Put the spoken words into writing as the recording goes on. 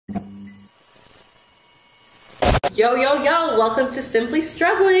Yo, yo, yo, welcome to Simply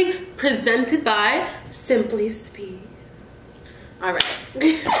Struggling, presented by Simply Speed. Alright.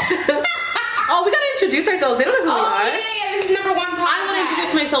 Oh, we gotta introduce ourselves. They don't know who we are. Yeah, this is number one podcast. I want to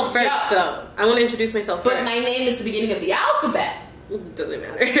introduce myself first, though. I want to introduce myself first. But my name is the beginning of the alphabet. Doesn't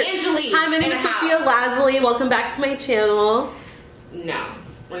matter. Angelique. Hi, my name is Sophia Lasley. Welcome back to my channel. No,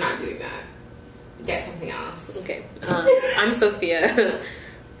 we're not doing that. Get something else. Okay. I'm Sophia.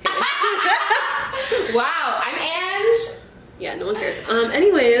 Wow, I'm Ange. Yeah, no one cares.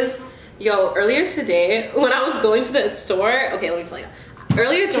 Anyways, yo, earlier today, when I was going to the store, okay, let me tell you.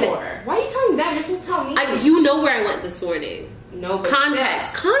 Earlier today, Why are you telling them? You're supposed to tell me. you know where I went this morning. No, but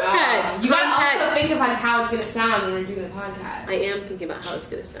Context. You gotta also think about how it's gonna sound when we're doing the podcast. I am thinking about how it's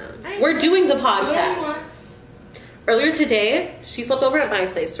gonna sound. Right. We're doing the Do whatever you podcast. want. Earlier today, she slept over at my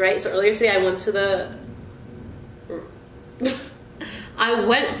place, right? So earlier today, I went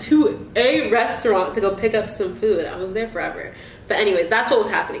to a restaurant to go pick up some food. I was there forever. But anyways, that's what was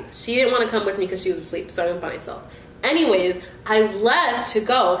happening. She didn't want to come with me because she was asleep, so I went by myself. Anyways, I left to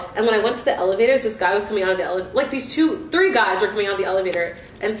go, and when I went to the elevators, this guy was coming out of the elevator. Like, three guys were coming out of the elevator,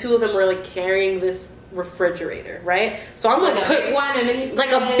 and two of them were, like, carrying this refrigerator, right? So I'm like, a big one, a mini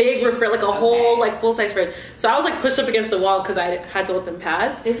like a big refrigerator, like a whole, like, full-size fridge. So I was, like, pushed up against the wall because I had to let them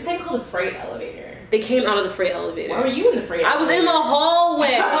pass. There's a thing called a freight elevator. They came out of the freight elevator. Why were you in the freight I was in the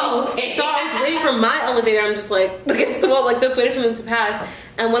hallway. Oh, okay. So I was waiting for my elevator. I'm just like against the wall like this, waiting for them to pass.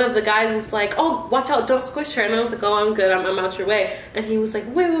 And one of the guys is like, "Oh, watch out, don't squish her." And I was like, "Oh, I'm good. I'm out your way." And he was like,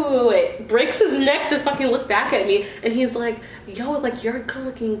 "Wait." Breaks his neck to fucking look back at me. And he's like, "Yo, like, you're a good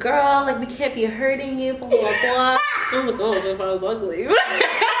looking girl. Like, we can't be hurting you, blah, blah, blah." I was like, "Oh, as if I was ugly."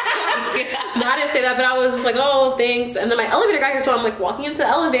 No, I didn't say that, but I was just like, "Oh, thanks." And then my elevator got here, so I'm like walking into the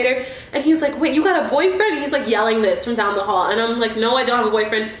elevator, and he's like, "Wait, you got a boyfriend?" And he's like yelling this from down the hall, and I'm like, "No, I don't have a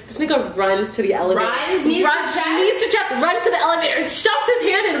boyfriend." This nigga runs to the elevator. Knees to chest, runs to the elevator, and shoves his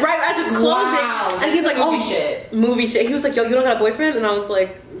hand in right as it's closing. Wow, and he's like, movie shit. He was like, "Yo, you don't got a boyfriend?" And I was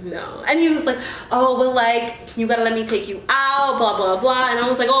like, "No." And he was like, "Oh, well, like, you gotta let me take you out, blah, blah, blah." And I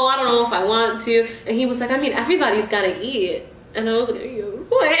was like, "Oh, I don't know if I want to." And he was like, "I mean, everybody's gotta eat." And I was like, "Yo,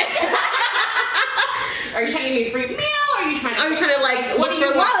 what?" Are you trying to give me a free meal? Or are you trying to like look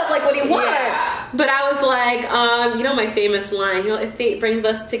for love? Like, what do you want? Yeah. But I was like, you know my famous line, you know, if fate brings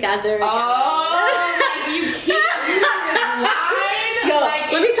us together. Oh, like you keep using this line. Yo,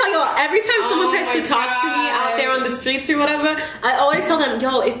 like, let me tell you, every time someone tries to talk to me out there on the streets or whatever, I always tell them,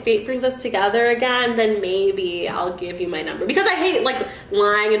 "Yo, if fate brings us together again, then maybe I'll give you my number." Because I hate like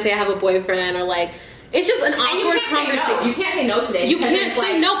lying and say I have a boyfriend or like. It's just an awkward conversation. No. You can't say no today. You can't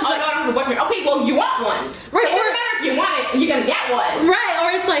say no because I don't have a boyfriend. Okay, well you want one, right? It doesn't matter if you want it, you're gonna get one, right?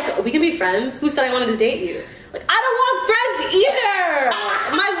 Or it's like, we can be friends. Who said I wanted to date you? Like, I don't want friends either.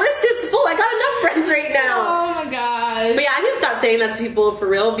 My list is full. I got enough friends right now. Oh my god. But yeah, I need to stop saying that to people for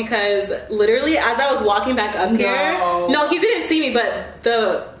real because literally, as I was walking back up here, no, he didn't see me, but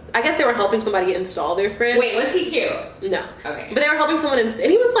I guess they were helping somebody install their fridge. Wait, was he cute? No. Okay. But they were helping someone and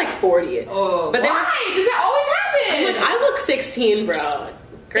he was like 40. Oh, but why? Does that always happen? I'm like, I look 16, bro.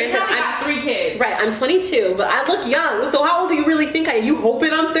 Granted, I got 3 kids. Right, I'm 22, but I look young. So how old do you really think I am? You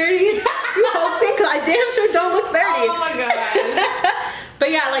hoping I'm 30? You hoping? Because I damn sure don't look 30. Oh my god.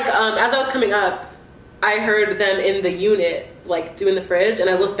 But yeah, like, as I was coming up, I heard them in the unit, like, doing the fridge, and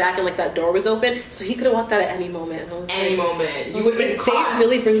I looked back and, like, that door was open, so he could have walked out at any moment. Any moment. You would have been caught. Fate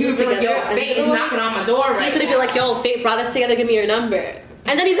really brings us together. He would be like, "Yo, fate is knocking on my door right now." He's gonna be like, "Yo, fate brought us together, give me your number."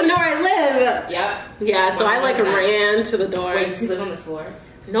 And then he's gonna know where I live. Yep. Yeah, so I, like, ran to the door. Wait, does he live on this floor?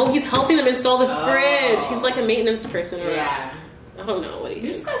 No, he's helping them install the fridge. He's like a maintenance person. Yeah. I don't know what he You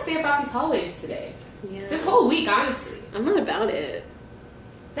does. just gotta stay about these holidays today. Yeah. This whole week, honestly. I'm not about it.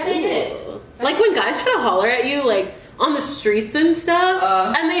 That ain't it. Like when guys try to holler at you, like on the streets and stuff,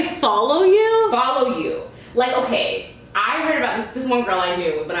 and they follow you. Follow you. Like, okay, I heard about this one girl I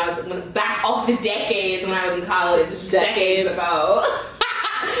knew when I was back off the decades when I was in college. Decades ago.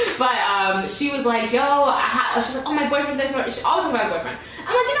 But she was like, "Yo," she's like, "Oh, my boyfriend does more." She always talking about her boyfriend.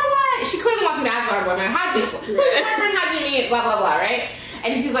 I'm like, you know what? She clearly wants me to ask about her boyfriend. Who's your boyfriend? How'd you meet? Blah blah blah, right?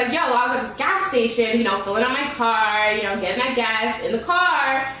 And she's like, "Yo, well, I was at this gas station, you know, filling up my car, you know, getting that gas in the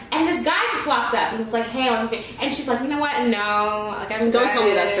car, and this guy just walked up and was like, 'Hey, I was okay.'" And she's like, "You know what? No, like, I'm Don't good. tell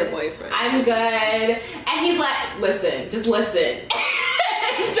me that's her boyfriend. I'm good." And he's like, "Listen, just listen."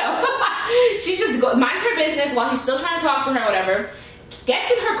 So she just minds her business while he's still trying to talk to her, whatever.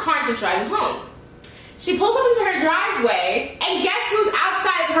 Gets in her car and starts driving home. She pulls up into her driveway, and guess who's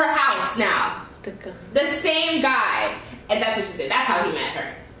outside of her house now? The guy. The same guy. And that's what she did. That's how he met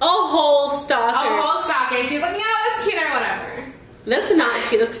her. A whole stalker. A whole stalker. She's like, "Yeah, that's cute or whatever." That's not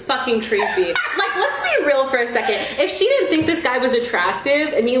cute. That's fucking creepy. Like, let's be real for a second. If she didn't think this guy was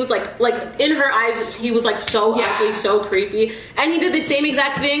attractive, and he was like in her eyes, he was like so ugly, so creepy, and he did the same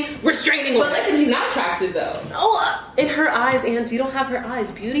exact thing, restraining her. But listen, he's not attractive though. Oh, in her eyes, and you don't have her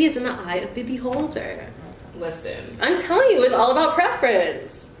eyes. Beauty is in the eye of the beholder. Listen, I'm telling you, it's all about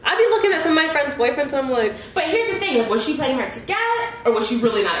preference. I'd be looking at some of my friends' boyfriends and I'm like... But here's the thing, like, was she playing hard to get? Or was she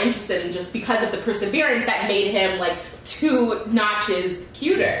really not interested in just because of the perseverance that made him, like, 2 notches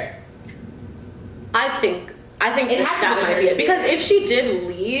cuter? I think that might be it. Because if she did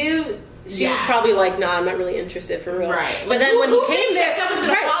leave, she was probably like, nah, I'm not really interested for real. Right. But then when he came there... someone's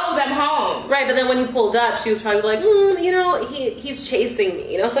gonna follow them home? Right, but then when he pulled up, she was probably like, you know, he's chasing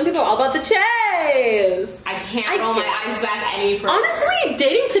me. You know, some people are all about the chase. I can't roll my eyes back any further. Honestly,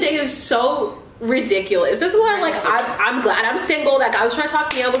 dating today is so ridiculous. This is why, like, I'm glad I'm single. That guy was trying to talk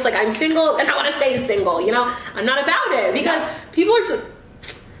to me. I was like, I'm single and I want to stay single. You know, I'm not about it because people are just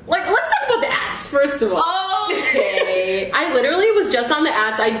like, let's talk about the apps first of all. Okay. I literally was just on the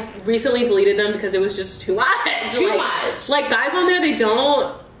apps. I recently deleted them because it was just too much. Too much. Like, guys on there, they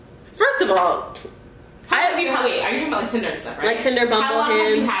don't. First of all, wait, are you talking about like Tinder and stuff, right? Like Tinder, Bumble, How long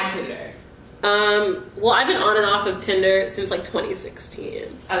have you had Tinder? Well, I've been on and off of Tinder since like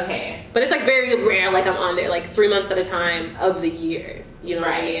 2016. Okay. But it's like very rare, like I'm on there like 3 months at a time of the year. You know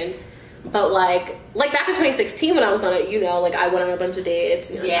what I mean? But like back in 2016 when I was on it, you know, like I went on a bunch of dates.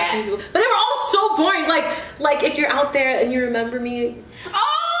 You know, talking to people. But they were all so boring. Like if you're out there and you remember me.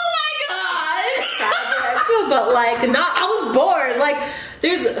 Oh my god! But like, I was bored. Like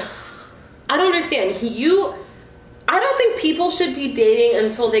I don't understand. I don't think people should be dating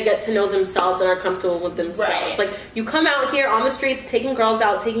until they get to know themselves and are comfortable with themselves. Like, you come out here on the streets, taking girls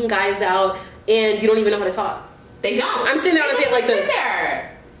out, taking guys out, and you don't even know how to talk. They don't. I'm sitting there on a date like this.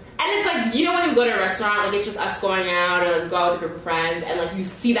 There. And it's like, you know when you go to a restaurant, like it's just us going out or like go out with a group of friends, and like you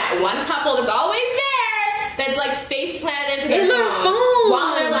see that one couple that's always there, that's like face planted into their phone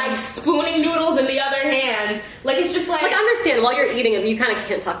while they're like spooning noodles in the other hand. Like it's just like I understand while you're eating it, you kind of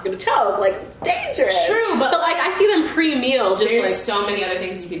can't talk, you're gonna choke. Like it's dangerous. True, but like I see them pre-meal. Just there's like so many other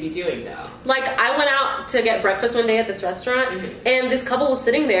things you could be doing though. Like I went out to get breakfast one day at this restaurant, and this couple was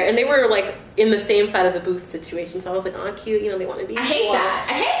sitting there, and they were like in the same side of the booth situation. So I was like, oh, cute. You know, they want to be. I hate that.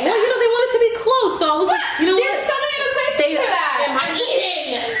 Well, you know, they wanted to be close. So I was like, you know what? There's so many other places for that. I'm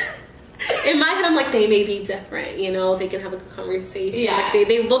eating. In my head, I'm like, they may be different, you know, they can have a conversation. Yeah. Like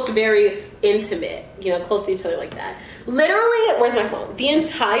they look very intimate, you know, close to each other like that. Literally, where's my phone? The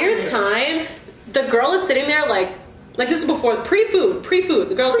entire time, the girl is sitting there like this is before, pre-food.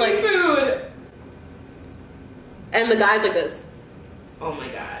 The girl's like, pre-food. And the guy's like this. Oh my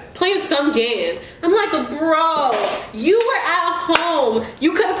god. Playing some game. I'm like, bro, you were at home.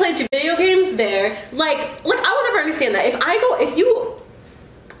 You could have played your video games there. Like, I would never understand that.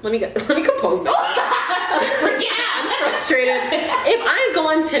 Let me compose myself. I'm frustrated. If I go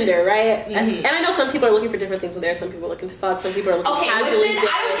on Tinder, right, and I know some people are looking for different things in there. Some people are looking to fuck. Some people are looking casually. Listen,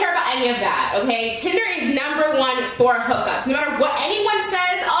 I don't care about any of that. Okay, Tinder is #1 for hookups. No matter what anyone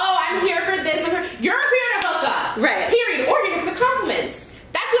says, oh, I'm here for this. You're here to hook up, right? Period. Or you're here for the compliments.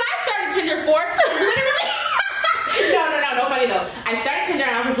 That's what I started Tinder for. Like, literally. No, funny though. I started Tinder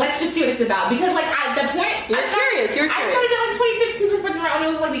and I was like, let's just see what it's about because like at the point you're curious. I started it like 2015, 2014, when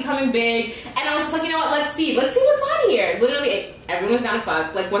it was like becoming big, and I was just like, you know what? Let's see what's on here. Literally, everyone was down to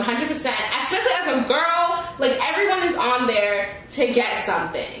fuck, like 100%. Especially as a girl, like everyone is on there to get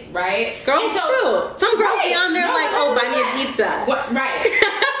something, right? Girls too. Some girls be on there like, oh, buy me a pizza. What? Right.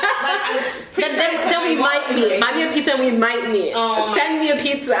 Like, I'm pretty then we might meet. Buy me a pizza and we might meet. Send me a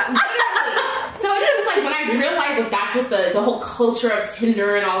pizza. So it's just like when I realized that that's what the whole culture of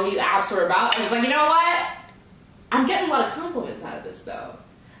Tinder and all these apps were about, I was like, you know what? I'm getting a lot of compliments out of this though.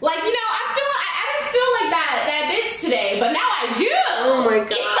 Like, you know, I didn't feel like that bitch today, but now I do. Oh my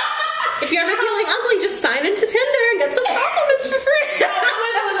god. If you're ever feeling ugly, just sign into Tinder and get some compliments for free.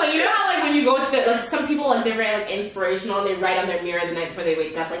 You know how like when you go to like some people like they're very like inspirational and they write on their mirror the night before they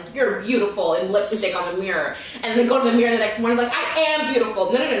wake up like you're beautiful and lipstick on the mirror, and then go to the mirror the next morning like I am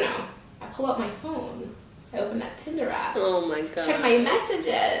beautiful. No. I pull out my phone. I open that Tinder app. Oh my god. Check my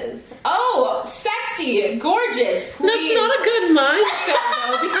messages. Oh, sexy, gorgeous, please. That's not a good mindset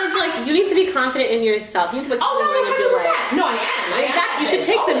though, because like you need to be confident in yourself. You need to be no, 100%. No, I am. In fact, you should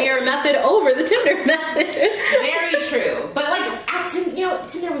take the mirror method over the Tinder method. Very true. But like,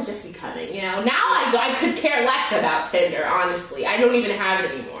 Tinder was just becoming. You know, now I could care less about Tinder. Honestly, I don't even have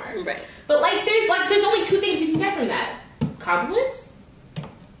it anymore. Right. But there's only 2 things you can get from that: compliments.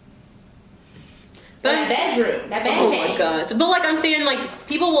 But that bedroom. Oh my gosh. But like I'm saying, like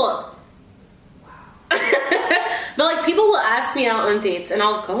people will. But like people will ask me out on dates, and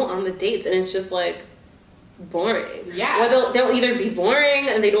I'll go on the dates, and it's just like boring. Yeah. Or they'll either be boring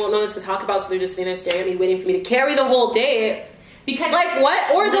and they don't know what to talk about, so they're just sitting there staring at me, waiting for me to carry the whole date. Because like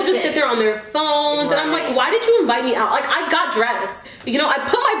what? Or they'll just sit there on their phones, right. and I'm like, why did you invite me out? Like I got dressed, you know, I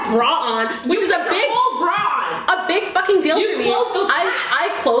put my bra on, which is a big whole bra on. a big fucking deal for me. You closed those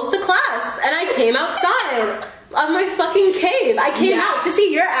I closed the class and I came outside of my fucking cave. I came out to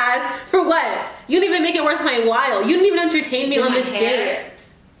see your ass for what? You didn't even make it worth my while. You didn't even entertain me on the date.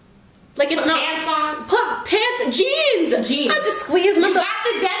 Like it's put not pants on. Put pants, jeans. I have to squeeze myself. You got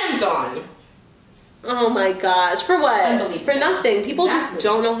the denims on. Oh my gosh, for what? Unbelievable. For nothing. People just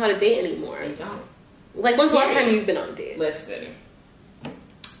don't know how to date anymore. They don't. Like when's the last time you've been on a date? Listen.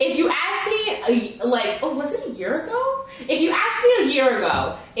 If you asked me, was it a year ago? If you asked me a year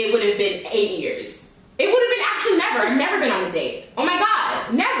ago, it would have been 8 years. It would have been actually never. I've never been on a date. Oh my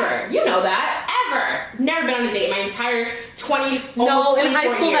god, never. You know that. Ever. Never been on a date in my entire 20, No, in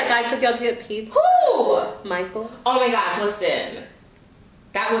high school years. that guy took you out to get pizza. Who? Michael. Oh my gosh, listen.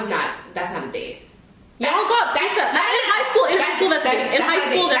 That's not a date. Y'all got pizza. In high school, that's a date. In high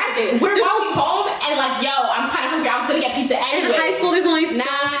school, that's a date. We're walking home and like, yo, I'm kind of hungry. I'm gonna get pizza anyway. In high school, there's only so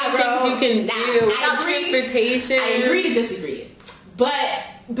many things you can do without transportation. I agree to disagree. But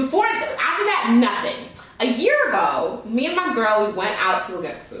after that, nothing. A year ago, me and my girl, we went out to go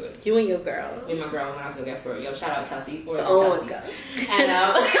get food. You and your girl. Me and my girl went out to go get food. Yo, shout out Kelsey. Oh Chelsea. my god. And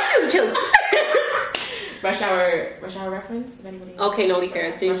Kelsey's Chelsea. Rush hour reference? If anybody knows. Okay, nobody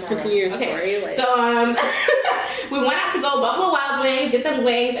cares. Can you just continue your story? Like... So, we went out to go Buffalo Wild Wings, get them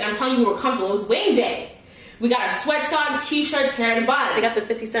wings, and I'm telling you, we were comfortable. It was wing day. We got our sweats on, t-shirts, hair in a bun. They got the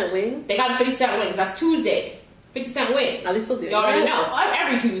 50-cent wings? They got the 50-cent wings. That's Tuesday. 50-cent wings. Are they still doing You already that? know.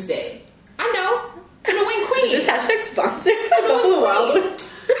 Every Tuesday. I know. I'm the wing queen. Is this hashtag sponsored by Buffalo Wild Wings?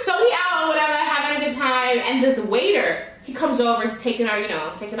 So we out, whatever, having a good time, and the waiter, he comes over, he's taking our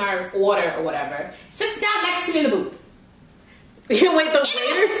order or whatever, sits down next to me in the booth. Wait, the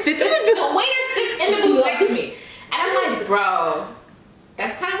waiter sits in the booth? The waiter sits in the booth next to me. And I'm like, bro,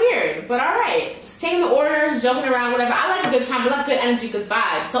 that's kind of weird, but alright. He's taking the order, joking around, whatever. I like a good time, I like good energy, good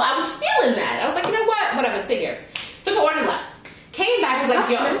vibe. So I was feeling that. I was like, you know what? Whatever, sit here. Took the order, left. Came back, was like,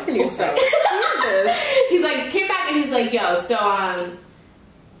 yo. He's like, came back and he's like, yo, so,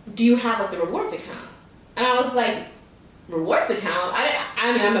 do you have like the rewards account? And I was like, rewards account?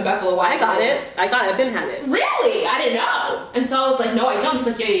 I mean, I'm a Buffalo Wild. I got it. I've been had it. Really? I didn't know. And so I was like, no, I don't. He's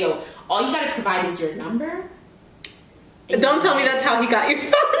like, yo, all you gotta provide is your number. Don't tell me that's how he got your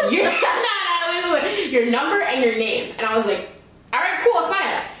phone. Your number and your name. And I was like, alright, cool, sign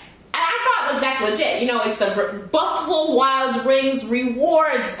it. And I thought, like, that's legit. You know, it's the Buffalo Wild Wings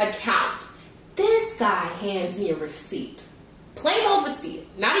rewards account. This guy hands me a receipt. Plain old receipt.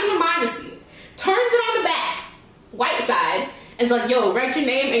 Not even my receipt. Turns it on the back. White side. And it's like, yo, write your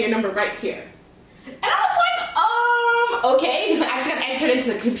name and your number right here. And I was like, okay. He's like, I just got entered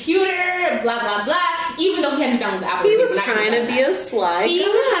into the computer, blah, blah, blah. Even though he hadn't downloaded the app. He was trying to be a sly guy. He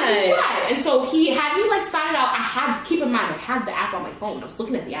was trying to be sly. And so he had me, like, sign it out. Keep in mind, I had the app on my phone. I was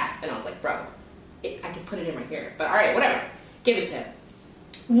looking at the app. And I was like, bro, I can put it in right here. But alright, whatever. Give it to him.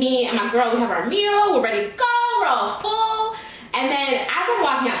 Me and my girl, we have our meal. We're ready to go. We're all full. And then as I'm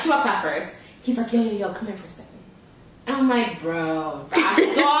walking out, she walks out first. He's like, yo, come here for a second. And I'm like, bro, I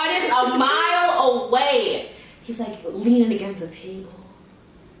saw this a mile away. He's like leaning against a table.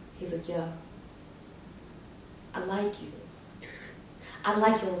 He's like, yo, I like you. I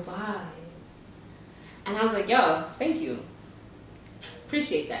like your vibe. And I was like, yo, thank you.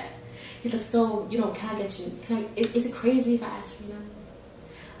 Appreciate that. He's like, so, you know, can I get you, is it crazy if I ask you number?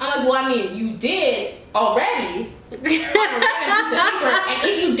 I'm like, well, I mean, you did already. And if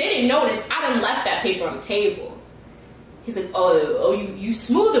you didn't notice, I done left that paper on the table. He's like, oh, you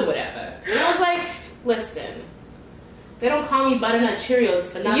smooth or whatever. And I was like, listen, they don't call me Butternut Cheerios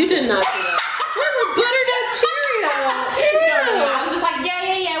for nothing. You did not do that. What's a Butternut Cheerio? No, I was just like,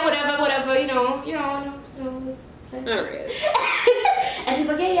 yeah, whatever, you know. All right. And he's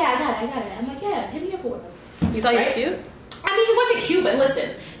like, yeah, I got it. I'm like, yeah, hit me up or whatever. You thought he was cute? I mean, he wasn't cute, but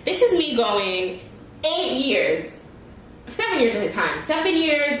listen, this is me going 8 years, 7 years of his time, 7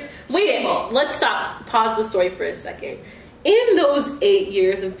 years. Wait, stable. let's stop. Pause the story for a second. In those 8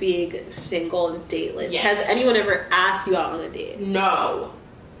 years of being single and dateless, yes. has anyone ever asked you out on a date? No.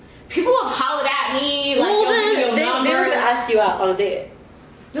 People have hollered at me, like, well, yo, give me your number. They were going to ask you out on a date.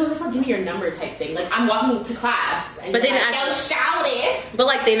 No, it's like, give me your number type thing. Like, I'm walking to class, and but he's they like, didn't yo, shout it. But,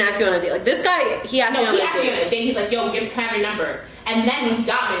 like, they didn't ask you on a date. Like, this guy, he asked me on a date. No, he asked me on a date. He's like, yo, can I have your number? And then when he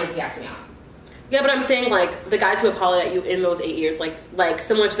got my number, he asked me out. Yeah, but I'm saying, like, the guys who have hollered at you in those 8 years, like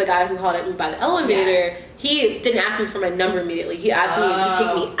similar to the guy who hollered at me by the elevator, he didn't ask me for my number immediately. He asked me to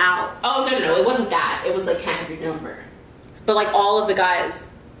take me out. Oh, no, it wasn't that. It was like, can I have your number? But, like, all of the guys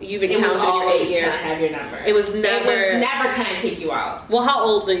you've encountered in your 8 years. Can I have your number? It was never, can I take you out? Well, how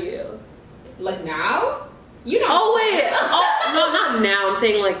old are you? Like, now? You know. Oh, wait. Oh, no, not now. I'm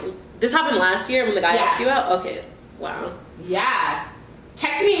saying, like, this happened last year when the guy asked you out? Okay. Wow. Yeah.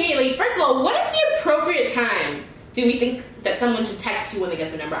 Text me immediately. First of all, what is the appropriate time do we think that someone should text you when they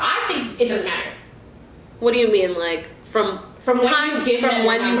get the number? I think it doesn't matter. What do you mean? Like, from when time, you give from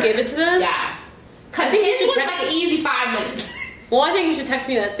when you give it to them? Yeah. Because his was like an easy 5 minutes. Well, I think you should text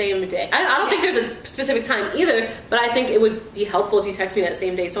me that same day. I don't think there's a specific time either, but I think it would be helpful if you text me that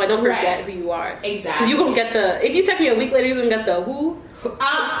same day so I don't forget who you are. Exactly. Because you gonna get if you text me a week later, you're gonna get the who? Who's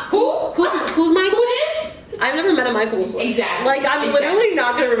Michael? Who it is? I've never met a Michael before. Exactly. Like, I'm literally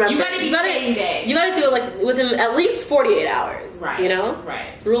not gonna remember. You gotta be same day. You gotta do it, like, within at least 48 hours. Right. You know?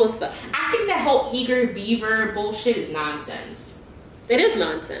 Right. Rule of thumb. I think that whole eager beaver bullshit is nonsense. It is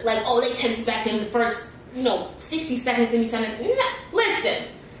nonsense. Like, oh, they text back in the first, 60 seconds, 70 seconds. Listen,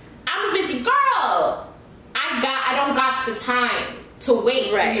 I'm a busy girl. I don't got the time to wait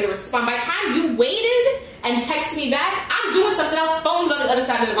for you to respond. By the time you waited and texted me back, I'm doing something else. Phone's on the other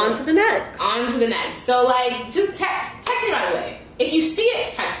side of the room. On to the next. On to the next. So, like, just text me right away. If you see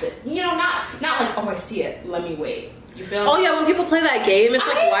it, text it. Not like, oh, I see it. Let me wait. You feel me? Oh, yeah, when people play that game, it's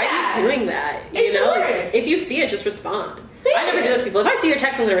like, why are you doing that? It's the worst. Like, if you see it, just respond. I never do that to people. If I see your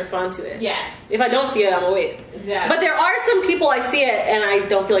text, I'm going to respond to it. Yeah. If I don't see it, I'm going to wait. Exactly. But there are some people I see it and I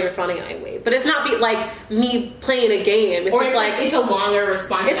don't feel like responding, I wait. But it's not like me playing a game. It's just like... It's a longer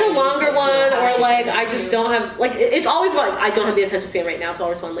response. It's a longer one, or like, I just don't have... Like, it's always like, I don't have the attention span right now, so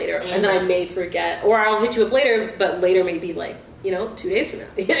I'll respond later. Mm-hmm. And then I may forget. Or I'll hit you up later, but later may be like, 2 days from now.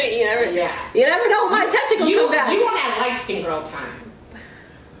 you never know when my attention will come back. You want that light-skinned girl time.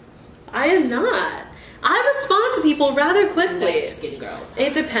 I am not. I respond to people rather quickly. Light-skinned girl time.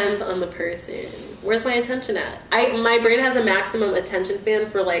 It depends on the person. Where's my attention at? My brain has a maximum attention span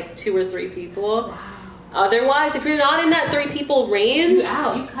for like 2 or 3 people. Wow. Otherwise, if you're not in that 3 people range...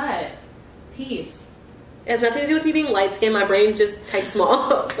 You cut. Peace. It has nothing to do with me being light-skinned. My brain just types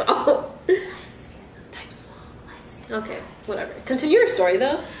small. So. Type small. Light-skinned. Okay, whatever. Continue your story,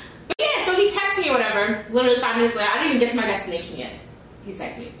 though. But yeah, so he texted me or whatever. Literally 5 minutes later. I didn't even get to my destination yet. He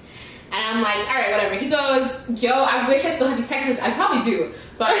texted me. And I'm like, all right, whatever. He goes, yo, I wish I still had these text messages. I probably do.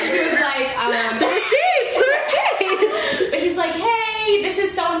 But he was like, the receipts. But he's like, hey, this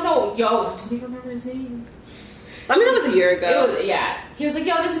is so-and-so. Yo, don't even remember his name. I mean, that was a year ago. He was like,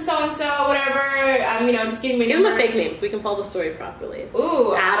 yo, this is so-and-so, whatever. Just give me Give him a fake name so we can follow the story properly.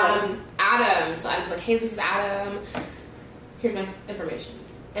 Ooh, Adam. Adam. So I was like, hey, this is Adam. Here's my information.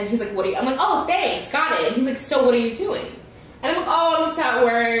 And he's like, what are you? I'm like, oh, thanks, got it. And he's like, so what are you doing? And I'm like, oh, I'm just at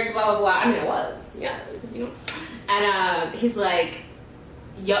work, blah, blah, blah. I mean, I was. Yeah. And he's like,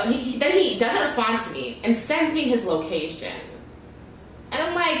 yo, then he doesn't respond to me and sends me his location. And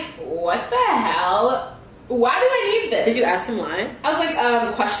I'm like, what the hell? Why do I need this? Did you ask him why? I was like,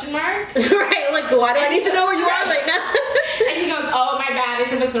 question mark? Right, like, why do I need to know where you are right now? And he goes, oh, my bad, I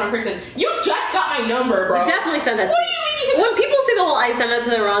sent this to the wrong person. You just got my number, bro. You definitely sent that to me. What do you mean you should... When people say the whole, I send that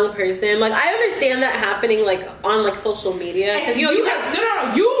to the wrong person, like, I understand that happening, like, on, like, social media. Because, No,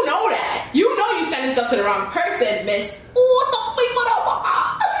 you know that. You know you sending stuff to the wrong person, miss. Ooh, some people don't want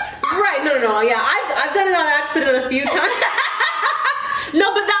that. Right, no, yeah. I've done it on accident a few times.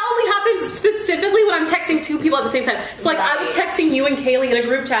 No, but that only happens specifically when I'm texting 2 people at the same time. It's like, I was texting you and Kaylee in a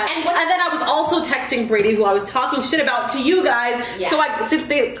group chat, and then I was also texting Brady, who I was talking shit about to you guys. Yeah. So since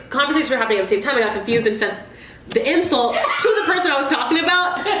the conversations were happening at the same time, I got confused and sent the insult to the person I was talking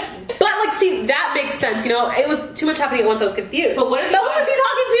about. But, like, see, that makes sense, It was too much happening at once, I was confused. But what was he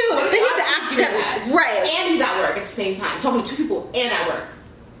talking to? They had to accident. Right. And he's at work at the same time, talking to 2 people and at work.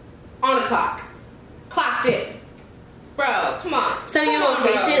 On the clock. Clocked in. Bro, come on. Sending your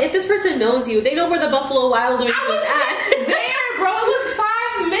location. Bro. If this person knows you, they know where the Buffalo Wild Wings is at. I was just there, bro. It was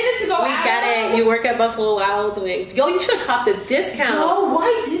 5 minutes ago. We get it. You work at Buffalo Wild Wings. Yo, you should have caught the discount. No,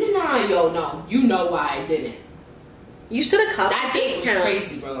 why didn't I? Yo, no. You know why I didn't. You should have caught that the date discount. Was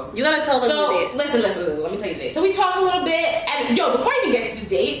crazy, bro. You gotta tell them the date. Listen. Let me tell you the date. So we talk a little bit, and yo, before I even get to the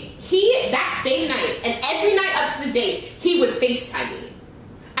date, that same night, and every night up to the date, he would FaceTime me.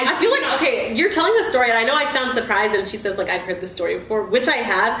 I feel like, okay, you're telling the story, and I know I sound surprised, and she says, like, I've heard this story before, which I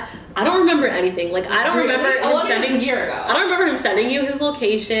have. I don't remember anything. Like, I don't remember him sending... a year ago. I don't remember him sending you his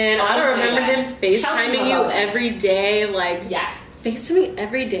location. I don't remember him FaceTiming you every day. Like, yeah. FaceTiming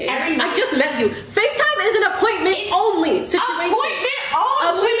every day. Every night. I just met you. FaceTime is an appointment only situation. Appointment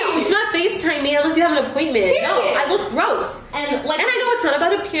on. It's not FaceTime me unless you have an appointment. Period. No, I look gross. And like, And I know it's not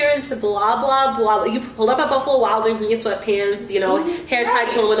about appearance, blah blah blah. You pulled up at Buffalo Wild Wings in your sweatpants, you know, hair tied,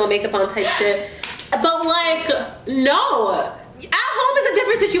 chilling with no makeup on type shit. But like, no. At home is a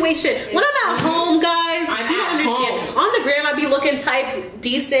different situation. When I'm at home, guys, you don't understand. On the gram, I be looking type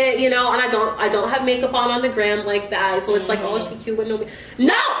decent, you know, and I don't have makeup on the gram like that. So it's like, oh, she cute with no. No,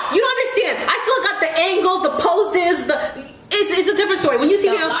 you don't understand. I still got the angles, the poses, it's a different story. When you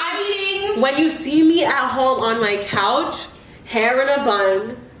see me, when you see me at home on my couch, hair in a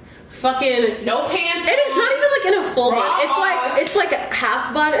bun, fucking no pants. It is not even like in a full bun. It's like a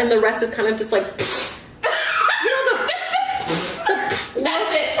half bun, and the rest is kind of just like.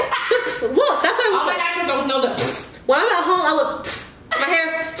 That's it. Look, that's what I look all like. my natural girls know the. When I'm at home, I look. My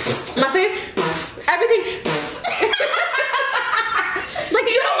hair, my face, everything. Like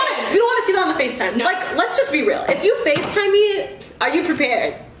you don't want to see that on the FaceTime. No. Like, let's just be real. If you FaceTime me, are you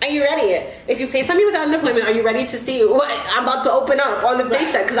prepared? Are you ready? If you FaceTime me without an appointment, are you ready to see what I'm about to open up on the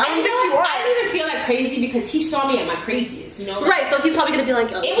FaceTime? Because I don't think you are. I don't even feel that crazy because he saw me at my craziest, you know? Like, right, so he's probably going to be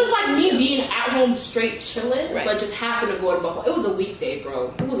like, oh. It was like me being at home straight chilling, but just happened to go to Buffalo. It was a weekday,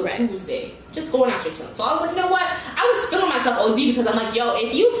 bro. It was a Tuesday. Just going out straight chilling. So I was like, you know what? I was feeling myself OD because I'm like, yo,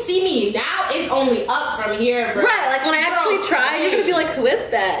 if you see me now, it's only up from here, bro. Right, like when I actually try, you're going to be like, who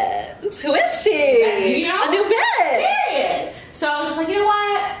is that? Who is she? You know? A new bitch. Period. So I was just like, you know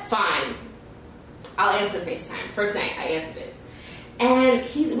what? Fine. I'll answer the FaceTime. First night, I answered it. And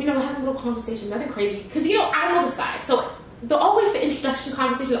we we're having a little conversation, nothing crazy. Because, you know, I don't know this guy. So the introduction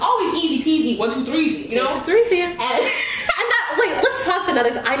conversation is always easy peasy, 1, 2, 3 you know? 1, 2, 3 And that, wait, let's pause to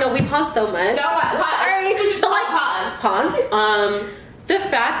another. I know we pause so much. So what? Sorry. But like, pause. The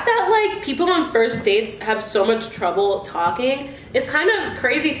fact that like people on first dates have so much trouble talking is kind of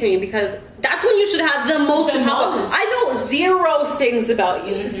crazy to me because that's when you should have the most to talk about. I know 0 things about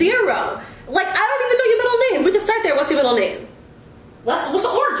you. 0. Like I don't even know your middle name. We can start there. What's your middle name? What's the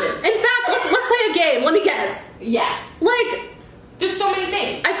origin? In fact, let's play a game. Let me guess. Yeah. Like there's so many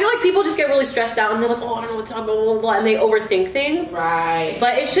things. I feel like people just get really stressed out and they're like, oh, I don't know what to talk about, blah, blah, blah, and they overthink things. Right.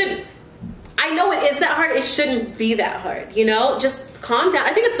 But it should. I know it is that hard. It shouldn't be that hard. You know, just calm down.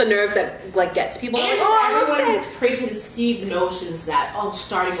 I think it's the nerves that like get to people. And like, everyone's preconceived notions that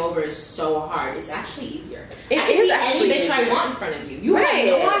starting over is so hard. It's actually easier. It I can is be actually any bitch easier. I want in front of you. You have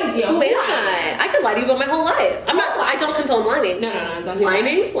no idea who Wait, I am. I could lie to you about my whole life. I don't condone lying. No, don't do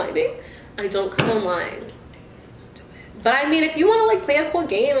that. Lying. I don't condone lying. But I mean, if you want to like play a cool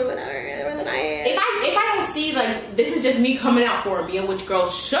game or whatever, then If I don't see like this is just me coming out for a meal, which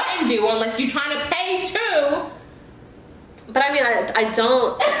girls shouldn't do unless you're trying to pay too. But I mean, I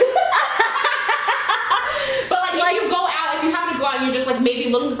don't. But like if you go out, if you happen to go out, and you're just like maybe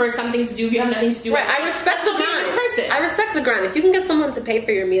looking for something to do. You have nothing to do. Right. I respect the grind. Person. I respect the grind. If you can get someone to pay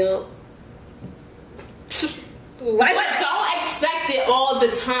for your meal. But don't expect it all the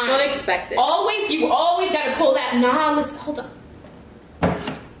time. Don't expect it. You always gotta pull that. Nah, listen, hold up.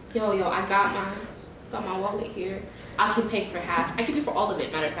 Yo, I got my wallet here. I can pay for half. I can pay for all of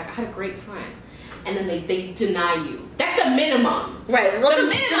it. Matter of fact, I had a great time. And then they deny you. That's the minimum. Right. Let them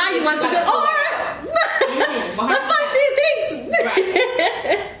deny you one thing. Oh, all right. That's fine. Thanks. Right.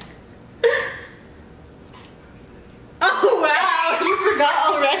 Oh wow, you forgot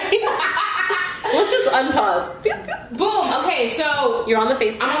already. Let's just unpause. Boom. Okay, so you're on the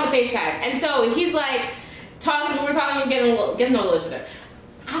FaceTime. I'm on the FaceTime, and so he's like talking. We're talking, getting to know each other.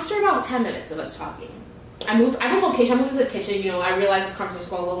 After about 10 minutes of us talking, I move location. I move to the kitchen. You know, I realize this conversation's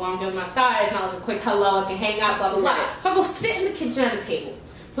going a little longer than I thought. It's not like a quick hello. I can hang out. Blah blah blah. So I go sit in the kitchen at the table,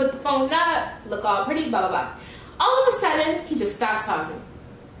 put the phone up, look all pretty. Blah blah blah. All of a sudden, he just stops talking.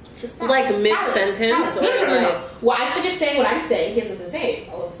 Like mid-sentence? No. Well, I finished saying what I'm saying. He has nothing to say.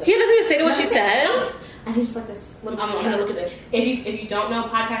 All of a sudden. He had nothing to say to what you said? No. And he's just like this. I'm trying to look at it. If you don't know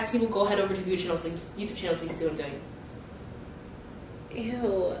podcast people, go head over to YouTube channel so you can see what I'm doing.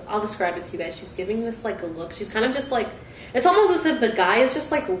 Ew. I'll describe it to you guys. She's giving this like a look. She's kind of just like, it's almost as if the guy is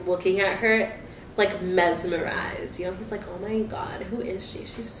just like looking at her like mesmerized. You know, he's like, oh my god, who is she?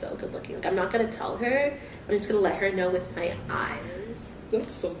 She's so good looking. Like, I'm not gonna tell her. I'm just gonna let her know with my eyes.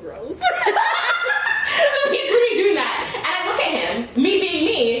 That's so gross. So he's literally doing that, and I look at him, me being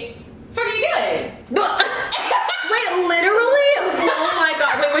me. What are you doing? Wait, literally? Oh my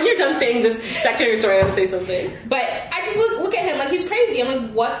god! Wait, when you're done saying this section of your story, I want to say something. But I just look at him like he's crazy. I'm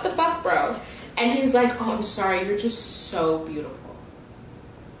like, what the fuck, bro? And he's like, oh, I'm sorry, you're just so beautiful.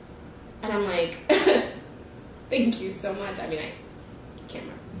 And I'm like, thank you so much. I mean, I can't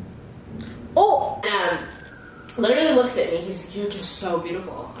remember. Oh. Literally looks at me. He's like, you're just so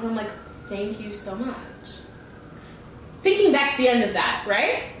beautiful. And I'm like, thank you so much. thinking that's the end of that,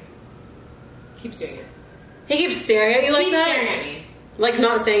 right? Keeps doing it. He keeps staring at you like that? Keeps staring at me. Like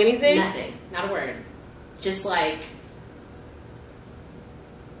not saying anything? Nothing. Not a word. Just like...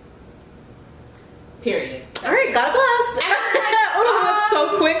 Period. Alright, God bless. Oh, that's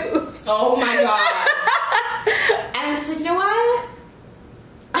so quick. Oops. Oh my god. And I'm just like, you know what?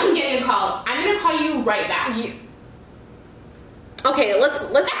 I'm getting a call. I'm gonna call you right back. Okay, let's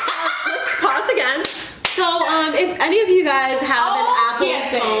pause again. So, if any of you guys have an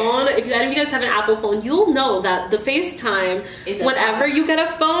Apple phone, if any of you guys have an Apple phone, you'll know that the FaceTime, whenever you get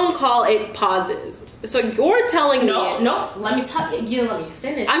a phone call, it pauses. So you're telling me... No, let me tell you. You let me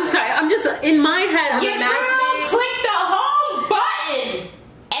finish. I'm sorry, I'm just, in my head, I'm Your imagining... girl clicked the home button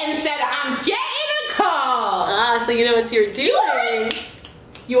and said, I'm getting a call. Ah, so you know what you're doing.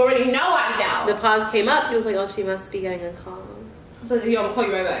 You already know I know. The pause came up, he was like, oh, she must be getting a call. But yo, I'm gonna call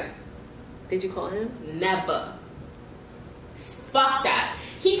you right back. Did you call him? Never. Fuck that.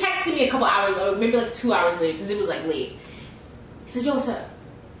 He texted me a couple hours ago, maybe like 2 hours later, because it was like late. He said, yo, what's up?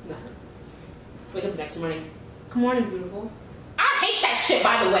 Nothing. Wake up the next morning. Good morning, beautiful. I hate that shit,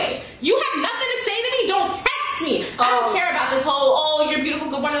 by the way. You have nothing to say to me, don't text me. I don't care about this whole, oh, you're beautiful,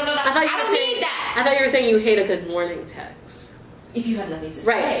 good morning, blah, blah, blah. I don't need that. I thought you were saying you hate a good morning text. If you have nothing to say.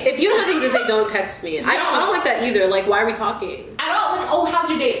 Right. If you have nothing to say, don't text me. I don't like that either. Like, why are we talking? I don't like, oh, how's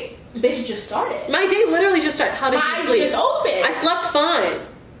your day? Bitch, it just started. My day literally just started. How did you sleep? Just open. I slept fine.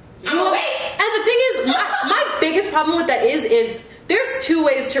 I'm awake. And the thing is, my biggest problem with that is there's two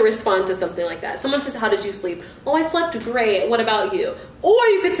ways to respond to something like that. Someone says, how did you sleep? Oh, I slept great. What about you? Or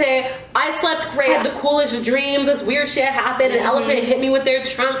you could say, I slept great. I had the coolest dream. This weird shit happened. An elephant hit me with their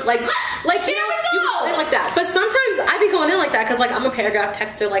trunk. Like you go in like that. But sometimes I be going in like that because like I'm a paragraph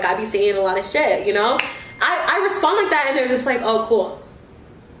texter. Like I be saying a lot of shit, you know? I respond like that and they're just like, oh, cool.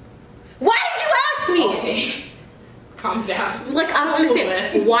 Why did you ask me? Okay. Calm down. Like, I don't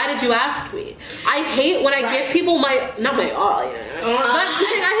understand. Why did you ask me? I hate when I give people not my all, you know. But I'm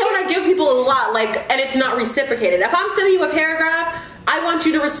saying I hate when I give people a lot, like, and it's not reciprocated. If I'm sending you a paragraph, I want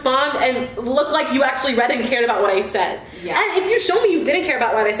you to respond and look like you actually read and cared about what I said. Yeah. And if you show me you didn't care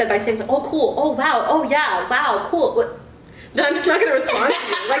about what I said by saying, oh, cool, oh, wow, oh, yeah, wow, cool, then I'm just not going to respond to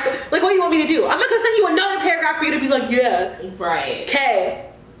you. Like, what do you want me to do? I'm not going to send you another paragraph for you to be like, yeah. Right.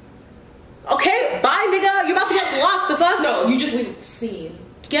 Okay, bye, nigga. You about to get blocked, the fuck? No, you just leave the scene.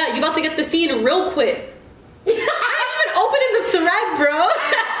 Yeah, you about to get the scene real quick. I didn't even open in the thread, bro.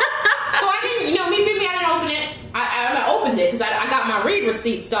 So I didn't, maybe I didn't open it. I opened it because I got my read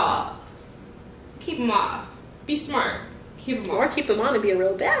receipts off. Keep them off. Be smart. Keep them off. Or keep them on and be a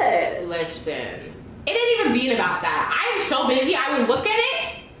real bad. Listen, it ain't even being about that. I am so busy, I would look at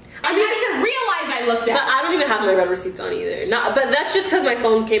it. I didn't even realize I looked at it. But I don't even have my read receipts on either. But that's just because my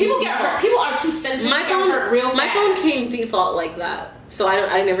phone came People get hurt. People are too sensitive. My phone came default like that. So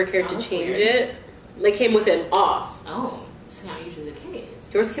I never cared to change it. They came with it off. Oh, it's not usually the case.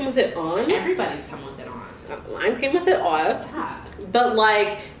 Yours came with it on? Everybody's come with it on. Mine came with it off. Yeah. But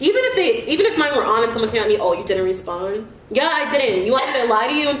like, even if mine were on and someone came at me, oh, you didn't respond? Yeah, I didn't. You want me to lie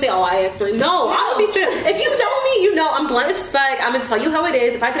to you and say, oh, I accidentally... No, I'm gonna be straight. If you know me, you know I'm blunt as fuck. I'm gonna tell you how it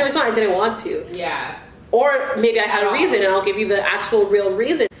is. If I couldn't respond, I didn't want to. Yeah. Or maybe I had a reason and I'll give you the actual real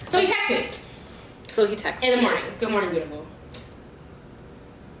reason. So he texted me. In the morning. Good morning, beautiful.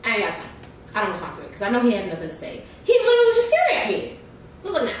 I ain't got time. I don't respond to it because I know he had nothing to say. He literally was just staring at me. So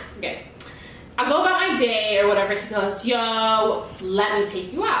I was like, nah, forget it. I go about my day or whatever. He goes, yo, let me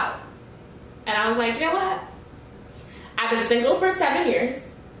take you out. And I was like, you know what? I've been single for 7 years.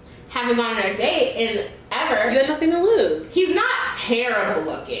 Haven't gone on a date in ever. You had nothing to lose. He's not terrible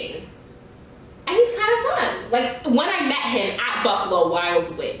looking. And he's kind of fun. Like, when I met him at Buffalo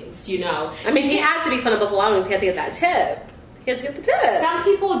Wild Wings, I mean, he had to be fun at Buffalo Wild Wings. He had to get that tip. He had to get the tip. Some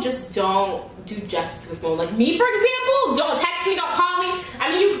people just don't do justice to the phone. Like me, for example, don't text me, don't call me.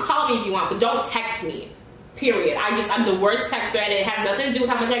 I mean, you can call me if you want, but don't text me. Period. I'm the worst texter, and it had nothing to do with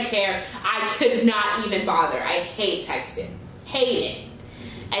how much I care. I could not even bother. I hate texting. Hate it.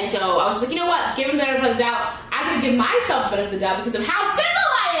 And so I was just like, you know what? Give him the benefit of the doubt. I'm going to give myself the benefit of the doubt because of how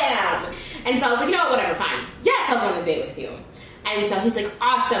single I am. And so I was like, you know what? Whatever, fine. Yes, I'll go on a date with you. And so he's like,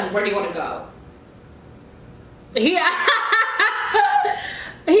 awesome. Where do you want to go? He asked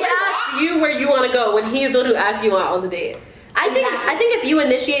you where you want to go when he's the one who asked you out on the date. I think if you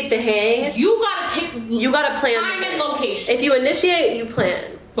initiate the hang, you gotta plan time and location. If you initiate, you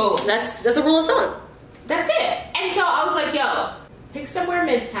plan. Boom. That's a rule of thumb. That's it. And so I was like, yo, pick somewhere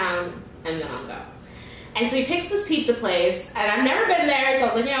midtown and then I'll go. And so he picks this pizza place, and I've never been there, so I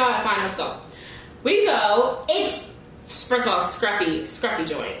was like, you know what, fine, let's go. We go. It's first of all, scruffy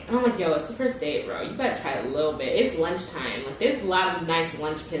joint. And I'm like, yo, it's the first date, bro. You better try a little bit. It's lunchtime. Like, there's a lot of nice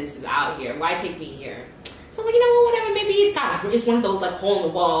lunch places out here. Why take me here? So I was like, you know what, whatever. Maybe it's one of those, like, hole in the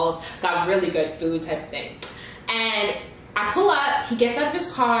walls, got really good food type of thing. And I pull up. He gets out of his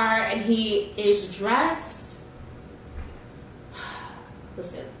car, and he is dressed.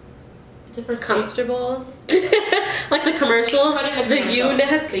 Listen. It's a first comfortable. Like the commercial? The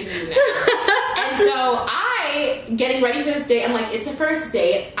U-neck? The U-neck. And so getting ready for this date, I'm like, it's a first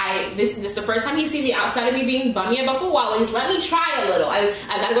date. This is the first time he's seen me outside of me being bummy and Buffalo Wild Wings. Let me try a little. I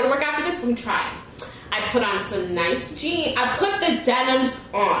gotta go to work after this. Let me try. I put on some nice jeans. I put the denims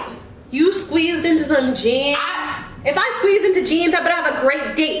on. You squeezed into them jeans? If I squeeze into jeans, I better have a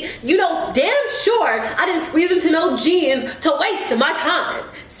great date. You know, damn sure I didn't squeeze into no jeans to waste my time.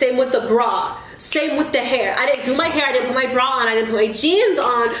 Same with the bra. Same with the hair. I didn't do my hair. I didn't put my bra on. I didn't put my jeans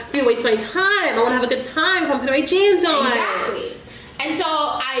on for you to waste my time. I want to have a good time if I'm putting my jeans on. Exactly. And so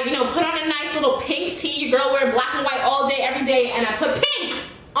I, put on a nice little pink tee. Your girl wear black and white all day, every day. And I put pink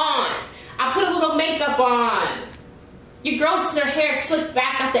on. I put a little makeup on. Your girl did her hair slicked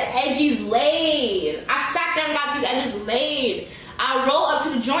back, got the edges laid. I sat down and got these edges laid. I roll up to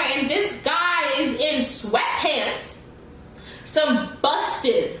the joint, and this guy is in sweatpants, some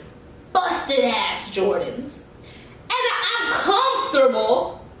busted ass Jordans, and an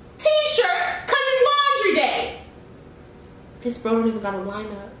uncomfortable t-shirt because it's laundry day. This bro don't even got a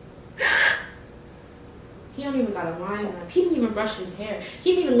lineup. He don't even got a lineup. He didn't even brush his hair.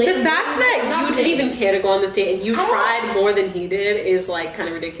 He didn't even lay the fact that you didn't even care to go on this date and you tried more than he did is like kind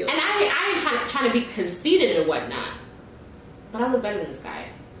of ridiculous. And I ain't trying to be conceited and whatnot, but I look better than this guy,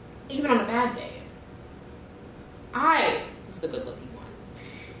 even on a bad day. I was the good looking one,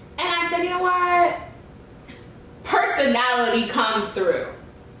 and I said, you know what? Personality come through.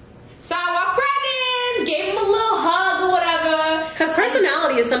 So I walked right in, gave him a little hug or whatever. Because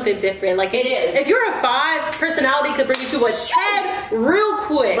personality is something different. Like it is. If you're a 5, personality could bring you to a 10 real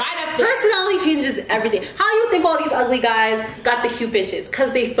quick. Right up there. Personality changes everything. How do you think all these ugly guys got the cute bitches?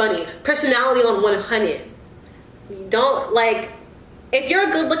 Because they funny. Personality on 100. You don't, like, if you're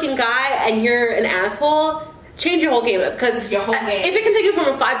a good looking guy and you're an asshole, change your whole game up. Because your whole game. If it can take you from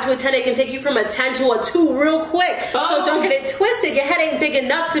a 5 to a 10, it can take you from a 10 to a 2 real quick. Oh. So don't get it twisted. Your head ain't big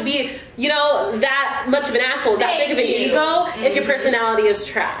enough to be, that much of an asshole, that big of an ego, if your personality is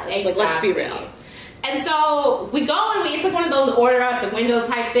trash. Exactly. Like, let's be real. And so we go and it's like one of those order out the window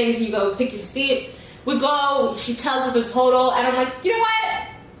type things. You go pick your seat. We go, she tells us the total, and I'm like, you know what?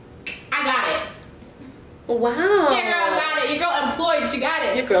 I got it. Wow. Your girl got it. Your girl employed. She got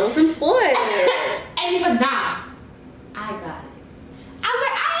it. Your girl's employed. And he's like, nah, I got it. I was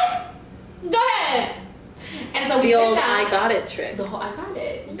like, go ahead. And so we the sit old down. I got it trick. The whole I got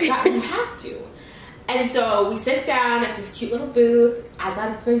it. You have to. And so we sit down at this cute little booth. I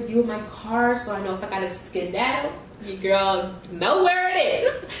got a good view of my car, so I know if I got a skedaddle, your girl know where it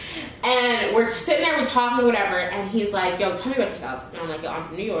is. And we're sitting there, we're talking, whatever. And he's like, yo, tell me about yourself. And I'm like, yo, I'm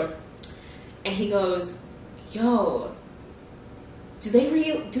from New York. And he goes, yo, do they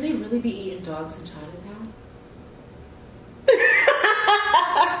really be eating dogs in Chinatown?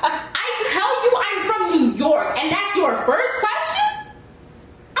 I tell you I'm from New York, and that's your first question?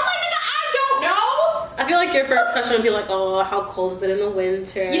 I'm like, nigga, I don't know. I feel like your first question would be like, oh, how cold is it in the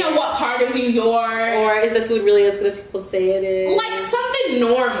winter? You know, what part of New York? Or is the food really as good as people say it is? Like something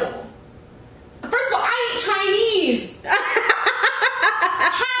normal. First of all, I eat Chinese. How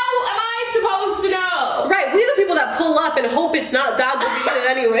am I supposed to know? Right, we the people that pull up and hope it's not dog food eat it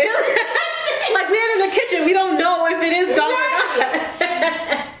anyway. Like, we're in the kitchen, we don't know if it is dog or not.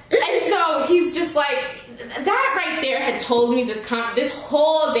 And so he's just like, that right there had told me this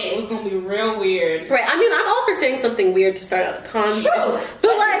whole day was going to be real weird. Right, I mean, I'm all for saying something weird to start out the convo. True.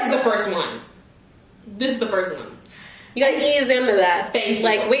 But like, this is the first one. This is the first one. You gotta ease into that. Thank you.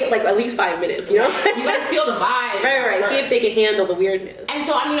 Like, wait, like, at least 5 minutes, you know? You gotta feel the vibe. Right. See if they can handle the weirdness. And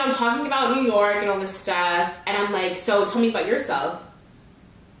so, I'm talking about New York and all this stuff, and I'm like, so tell me about yourself.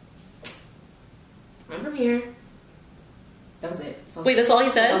 I'm from here. That was it. So, wait, that's all he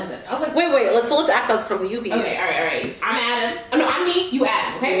said? That was it. I was like, wait, let's act that's coming. You be. Okay, alright. I'm Adam. Oh, no, I'm me. You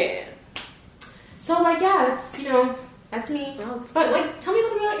Adam, okay? Yeah. So, like, yeah, that's me. Well, but, like, tell me a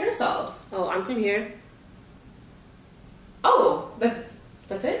little bit about yourself. Oh, I'm from here. Oh,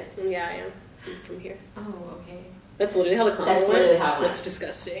 that's it? Yeah, I am. I'm from here. Oh, okay. That's literally how the convo That's literally how it went. That's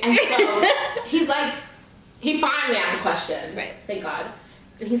disgusting. And so, he's like, he finally asked a question. Right. Thank God.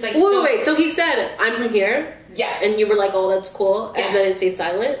 And he's like, wait, so he said, I'm from here? Yeah. And you were like, oh, that's cool. Yeah. And then it stayed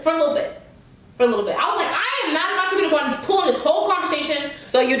silent? For a little bit. I was like, I am not about to be the one pulling this whole conversation.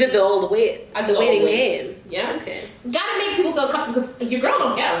 So you did the old wait. I did the waiting old wait. game. Yeah. Okay. Gotta make people feel comfortable because your girl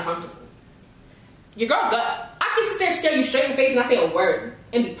don't get uncomfortable. Your girl gut. I can sit there, stare you straight in the face, and not say a word,